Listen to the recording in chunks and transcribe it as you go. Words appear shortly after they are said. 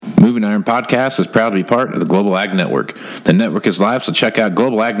Moving Iron Podcast is proud to be part of the Global Ag Network. The network is live, so check out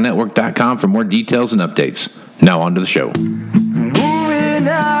globalagnetwork.com for more details and updates. Now on to the show. Moving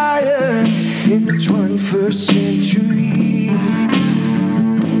iron in the 21st century.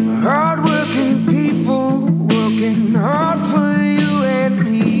 Hard-working people working hard for you and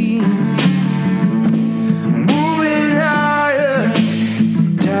me. Moving iron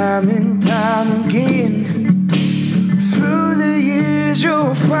time and time again. Through the years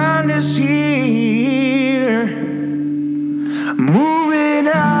you'll find us here. Moving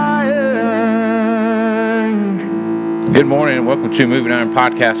iron. Good morning and welcome to Moving Iron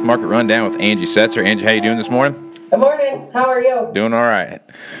Podcast Market Rundown with Angie Setzer. Angie, how you doing this morning? Good morning. How are you? Doing all right.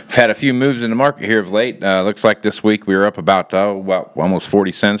 We've had a few moves in the market here of late. Looks like this week we were up about almost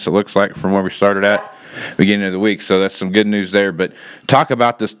 40 cents, it looks like, from where we started at beginning of the week. So that's some good news there. But talk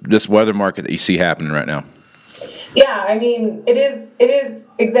about this weather market that you see happening right now. Yeah, I mean, it is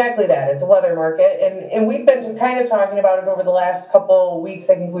exactly that. It's a weather market, and we've been kind of talking about it over the last couple weeks.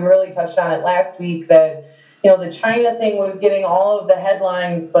 I think we really touched on it last week that, the China thing was getting all of the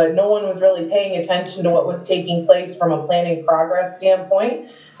headlines, but no one was really paying attention to what was taking place from a planning progress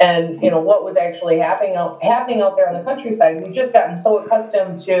standpoint and, what was actually happening out there on the countryside. We've just gotten so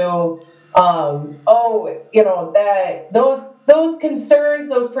accustomed to, that those concerns,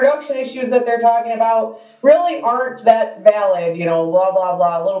 those production issues that they're talking about really aren't that valid, blah, blah,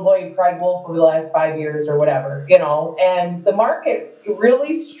 blah, little boy cried wolf over the last 5 years or whatever, and the market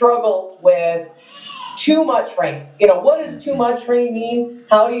really struggles with too much rain. What does too much rain mean?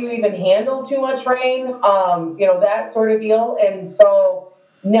 How do you even handle too much rain? That sort of deal. And so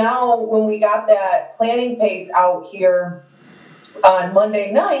now when we got that planning pace out here on Monday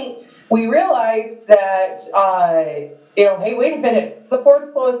night, we realized that, hey, wait a minute, it's the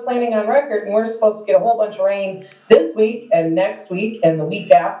fourth slowest planting on record, and we're supposed to get a whole bunch of rain this week and next week and the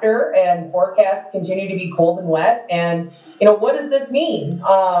week after, and forecasts continue to be cold and wet. And, what does this mean?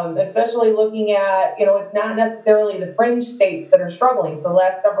 Especially looking at, it's not necessarily the fringe states that are struggling. So the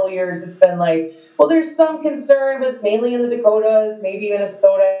last several years, it's been like, well, there's some concern, but it's mainly in the Dakotas, maybe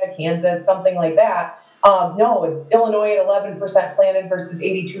Minnesota, Kansas, something like that. No, it's Illinois at 11% planted versus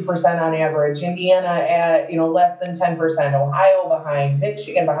 82% on average. Indiana at, less than 10%. Ohio behind.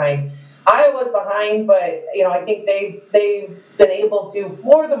 Michigan behind. Iowa's behind, but, I think they've been able to,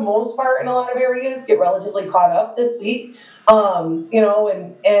 for the most part in a lot of areas, get relatively caught up this week.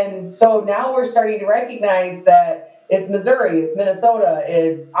 And so now we're starting to recognize that it's Missouri, it's Minnesota,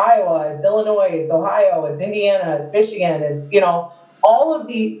 it's Iowa, it's Illinois, it's Ohio, it's Indiana, it's Michigan, it's, all of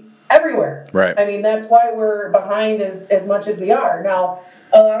the everywhere. Right. I mean, that's why we're behind as much as we are. Now,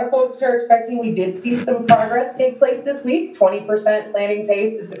 a lot of folks are expecting, we did see some progress take place this week. 20% planting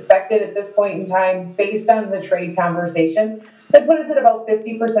pace is expected at this point in time based on the trade conversation. That put us at about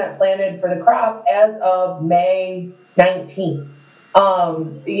 50% planted for the crop as of May 19th.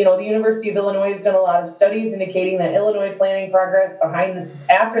 The University of Illinois has done a lot of studies indicating that Illinois planting progress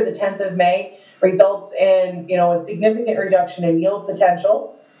after the 10th of May results in, a significant reduction in yield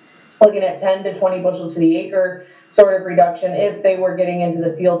potential, looking at 10 to 20 bushels to the acre sort of reduction if they were getting into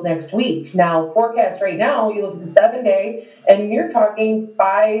the field next week. Now, forecast right now, you look at the 7-day, and you're talking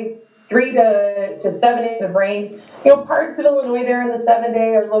 3 to 7 inches of rain. Parts of Illinois there in the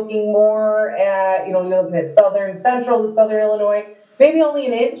 7-day are looking more at, you're looking at central to southern Illinois, maybe only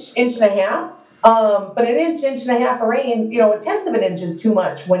an inch and a half. But an inch and a half of rain, a tenth of an inch is too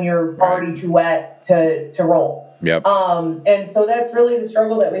much when you're already too wet to roll. Yep. And so that's really the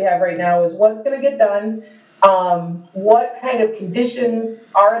struggle that we have right now is what's going to get done. What kind of conditions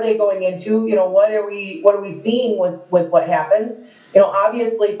are they going into? What are we seeing with what happens?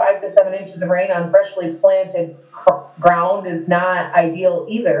 Obviously 5 to 7 inches of rain on freshly planted ground is not ideal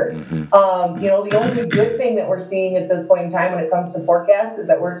either. Mm-hmm. The only good thing that we're seeing at this point in time when it comes to forecasts is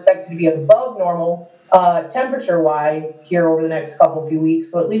that we're expected to be above normal temperature-wise here over the next few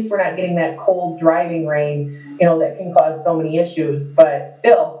weeks. So at least we're not getting that cold driving rain, that can cause so many issues. But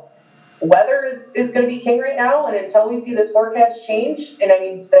still, weather is going to be king right now. And until we see this forecast change, and I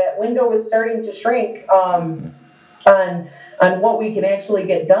mean, that window is starting to shrink on what we can actually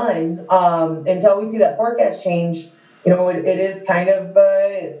get done, until we see that forecast change, it is kind of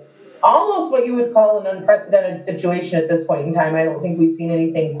almost what you would call an unprecedented situation at this point in time. I don't think we've seen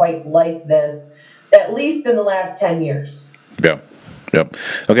anything quite like this, at least in the last 10 years. Yeah. Yep.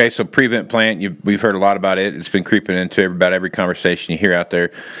 Okay, so prevent plant, we've heard a lot about it. It's been creeping into about every conversation you hear out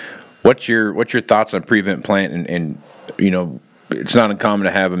there. What's your thoughts on prevent plant and it's not uncommon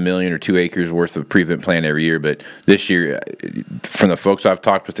to have 1 million or 2 acres worth of prevent plant every year, but this year, from the folks I've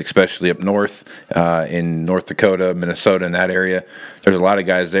talked with, especially up north in North Dakota, Minnesota, in that area, there's a lot of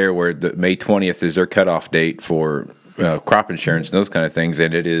guys there where the May 20th is their cutoff date for crop insurance and those kind of things,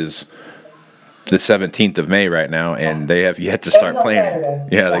 and it is the 17th of May right now, and they have yet to start planting.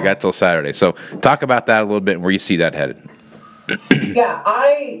 Yeah, they got till Saturday. So talk about that a little bit and where you see that headed. Yeah,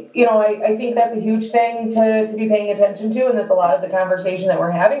 I think that's a huge thing to be paying attention to, and that's a lot of the conversation that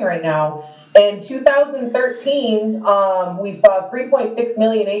we're having right now. In 2013, we saw 3.6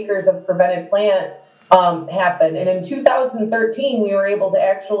 million acres of prevented plant happen, and in 2013, we were able to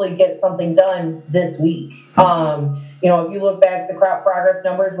actually get something done this week. If you look back, the crop progress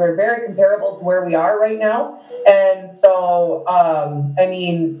numbers were very comparable to where we are right now, and so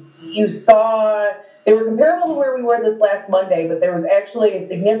you saw. They were comparable to where we were this last Monday, but there was actually a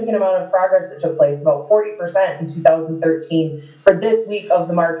significant amount of progress that took place, about 40% in 2013 for this week of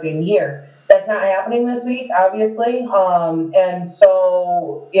the marketing year. That's not happening this week, obviously. And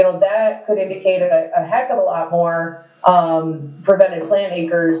so, that could indicate a heck of a lot more prevented plant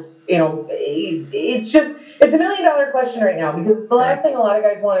acres. It's $1 million question right now because it's the last thing a lot of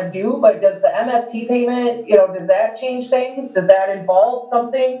guys want to do, but does the MFP payment, does that change things? Does that involve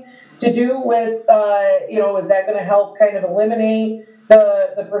something to do with, is that going to help kind of eliminate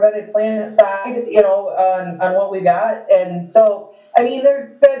the prevented plant side, on what we got? And so,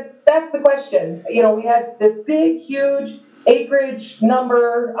 that's the question. We had this big, huge acreage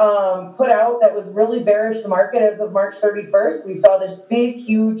number put out that was really bearish the market as of March 31st. We saw this big,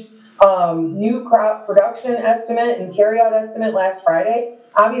 huge new crop production estimate and carryout estimate last Friday.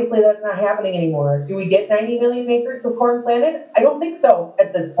 Obviously, that's not happening anymore. Do we get 90 million acres of corn planted? I don't think so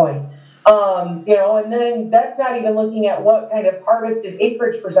at this point. And then that's not even looking at what kind of harvested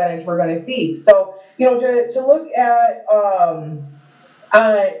acreage percentage we're going to see. So, to look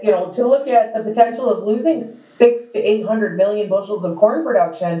at the potential of losing 600 to 800 million bushels of corn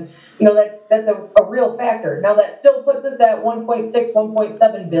production, that's a real factor. Now that still puts us at 1.6,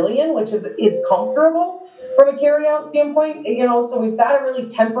 1.7 billion, which is comfortable from a carryout standpoint. So we've got to really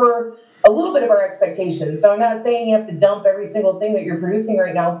temper a little bit of our expectations. So I'm not saying you have to dump every single thing that you're producing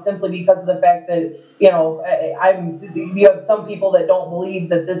right now simply because of the fact that, you have some people that don't believe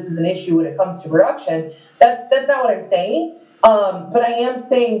that this is an issue when it comes to production. That's not what I'm saying. But I am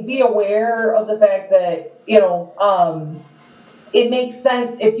saying be aware of the fact that, it makes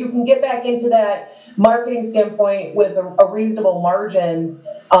sense if you can get back into that marketing standpoint with a reasonable margin.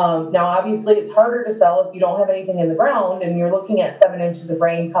 Now, obviously, it's harder to sell if you don't have anything in the ground and you're looking at 7 inches of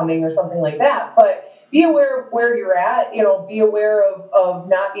rain coming or something like that. But be aware of where you're at, be aware of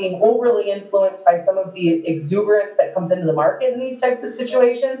not being overly influenced by some of the exuberance that comes into the market in these types of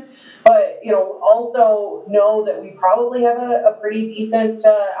situations. But, also know that we probably have a pretty decent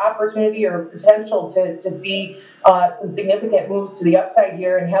opportunity or potential to see some significant moves to the upside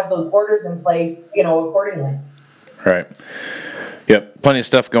here and have those orders in place, accordingly. Right. Yep. Plenty of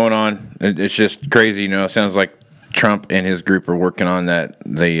stuff going on. It's just crazy. It sounds like Trump and his group are working on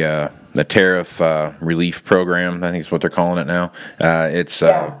the tariff relief program. I think is what they're calling it now.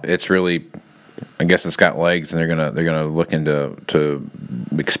 It's really, I guess it's got legs, and they're gonna look into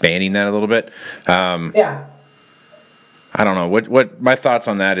expanding that a little bit. I don't know what my thoughts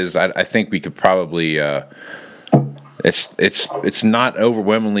on that is. I think we could probably. It's not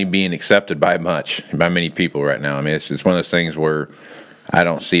overwhelmingly being accepted by many people right now. I mean, it's one of those things where I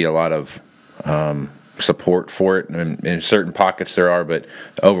don't see a lot of support for it. In certain pockets there are, but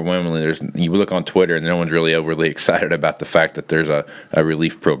overwhelmingly you look on Twitter and no one's really overly excited about the fact that there's a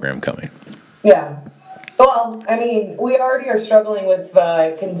relief program coming. Yeah. Well, we already are struggling with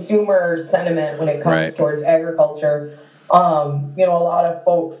consumer sentiment when it comes towards agriculture. A lot of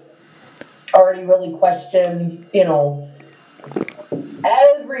folks already really question,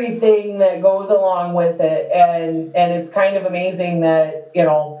 everything that goes along with it. And it's kind of amazing that,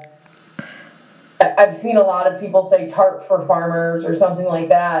 I've seen a lot of people say TARP for farmers or something like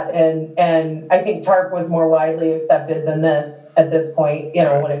that. And I think TARP was more widely accepted than this at this point,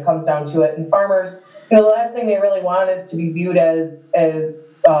 when it comes down to it. And farmers, the last thing they really want is to be viewed as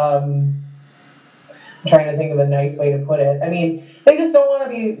I'm trying to think of a nice way to put it. They just don't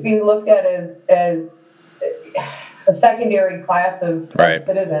want to be looked at as a secondary class of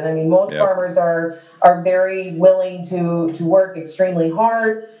citizen. Most farmers are very willing to work extremely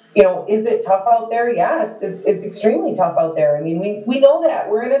hard. Is it tough out there? Yes, it's extremely tough out there. We know that.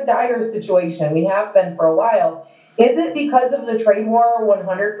 We're in a dire situation. We have been for a while. Is it because of the trade war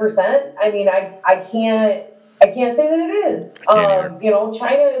 100%? I can't say that it is.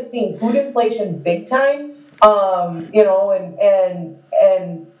 China is seeing food inflation big time. And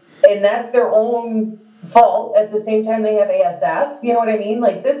that's their own fault. At the same time, they have ASF. You know what I mean?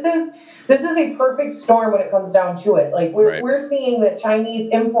 Like this is a perfect storm when it comes down to it. Like we're seeing that Chinese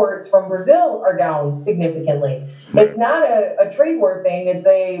imports from Brazil are down significantly. Right. It's not a trade war thing. It's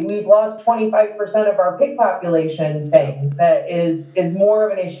we've lost 25% of our pig population thing that is more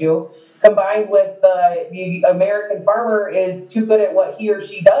of an issue, combined with the American farmer is too good at what he or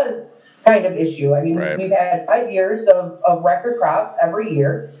she does kind of issue. I mean, we've had 5 years of record crops every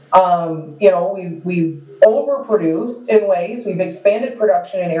year. We've overproduced in ways. We've expanded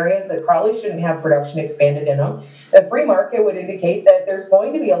production in areas that probably shouldn't have production expanded in them. The free market would indicate that there's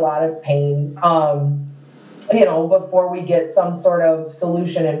going to be a lot of pain, before we get some sort of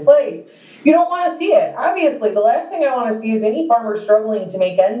solution in place. You don't want to see it. Obviously, the last thing I want to see is any farmer struggling to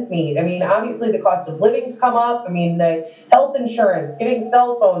make ends meet. I mean, obviously, the cost of living's come up. I mean, the health insurance, getting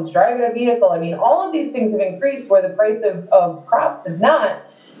cell phones, driving a vehicle. I mean, all of these things have increased where the price of crops have not.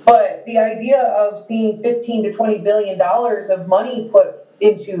 But the idea of seeing $15 to $20 billion of money put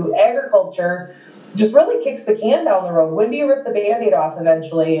into agriculture just really kicks the can down the road. When do you rip the Band-Aid off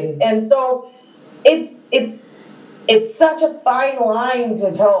eventually? And so it's such a fine line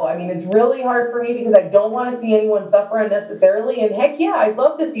to toe. I mean, it's really hard for me because I don't want to see anyone suffer unnecessarily. And heck yeah, I'd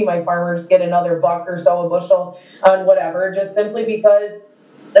love to see my farmers get another buck or so a bushel on whatever, just simply because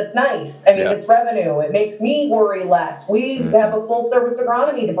that's nice. I mean, it's revenue. It makes me worry less. We have a full service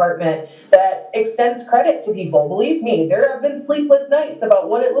agronomy department that extends credit to people. Believe me, there have been sleepless nights about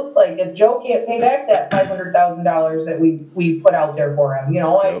what it looks like if Joe can't pay back that $500,000 that we put out there for him.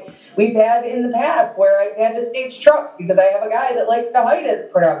 We've had in the past where I've had to stage trucks because I have a guy that likes to hide his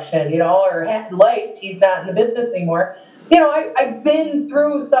production, or liked. He's not in the business anymore. I've been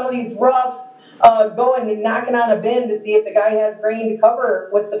through some of these rough going and knocking on a bin to see if the guy has grain to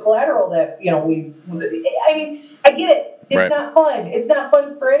cover with the collateral that, I get it. It's not fun. It's not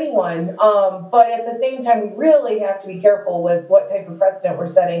fun for anyone. But at the same time, we really have to be careful with what type of precedent we're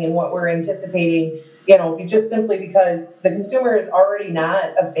setting and what we're anticipating, just simply because the consumer is already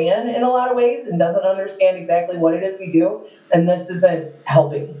not a fan in a lot of ways and doesn't understand exactly what it is we do. And this isn't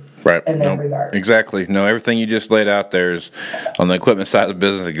helping. Right. In that regard. Exactly. No, everything you just laid out there is on the equipment side of the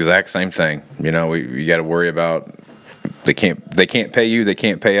business, the exact same thing. You got to worry about they can't pay you, they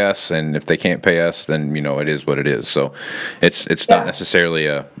can't pay us, and if they can't pay us, then it is what it is. So it's not necessarily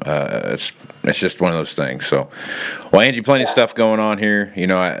it's just one of those things. So, well, Angie, plenty of stuff going on here.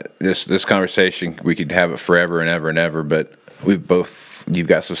 This conversation we could have it forever and ever and ever, but you've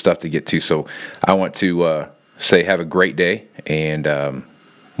got some stuff to get to. So I want to say have a great day, and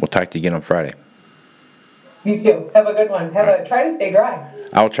we'll talk to you again on Friday. You too. Have a good one. Try to stay dry.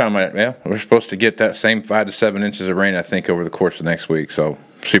 I'll try we're supposed to get that same 5 to 7 inches of rain, I think, over the course of next week. So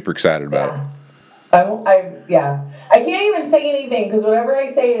super excited about it. I can't even say anything because whatever I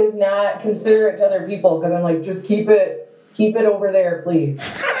say is not considerate to other people because I'm like, just keep it over there, please.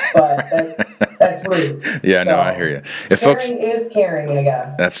 But that's rude. Yeah, no, I hear you. Caring is caring, I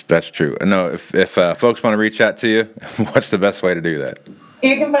guess. That's true. No, if folks want to reach out to you, what's the best way to do that?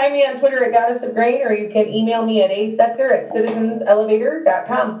 You can find me on Twitter at Goddess of Grain, or you can email me at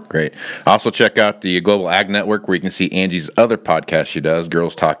asetzer@citizenselevator.com. Great. Also check out the Global Ag Network, where you can see Angie's other podcast she does,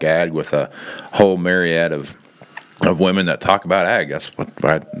 Girls Talk Ag, with a whole myriad of women that talk about ag. That's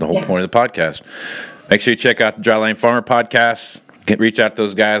the whole point of the podcast. Make sure you check out the Dryland Farmer podcast. Reach out to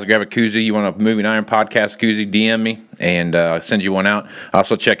those guys, grab a koozie. You want a Moving Iron podcast koozie, DM me, and I'll send you one out.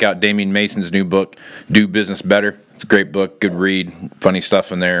 Also check out Damian Mason's new book, Do Business Better. It's a great book, good read, funny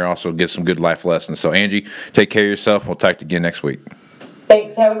stuff in there. Also gives some good life lessons. So, Angie, take care of yourself. We'll talk to you again next week.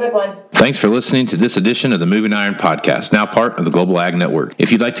 Thanks. Have a good one. Thanks for listening to this edition of the Moving Iron Podcast, now part of the Global Ag Network.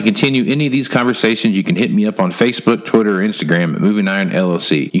 If you'd like to continue any of these conversations, you can hit me up on Facebook, Twitter, or Instagram at Moving Iron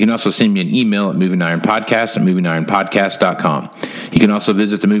LLC. You can also send me an email at movingironpodcast@movingironpodcast.com. You can also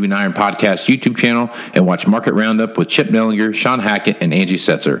visit the Moving Iron Podcast YouTube channel and watch Market Roundup with Chip Nellinger, Sean Hackett, and Angie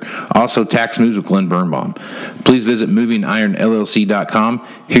Setzer. Also, Tax News with Glenn Birnbaum. Please visit movingironllc.com.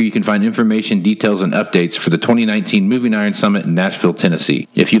 Here you can find information, details, and updates for the 2019 Moving Iron Summit in Nashville, Tennessee.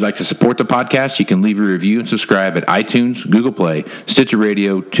 If you'd like to support the podcast, you can leave a review and subscribe at iTunes, Google Play, Stitcher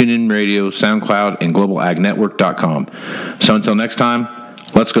Radio, TuneIn Radio, SoundCloud, and globalagnetwork.com. So until next time,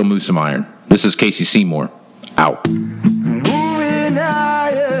 let's go move some iron. This is Casey Seymour. Out. Moving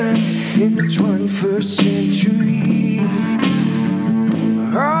iron in the 21st century.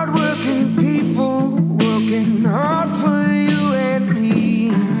 Hard-working people working hard for you and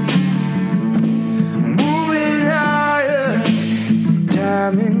me. Moving iron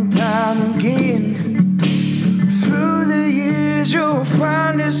time and time again. Through the years you'll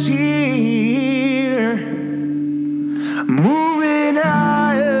find us here.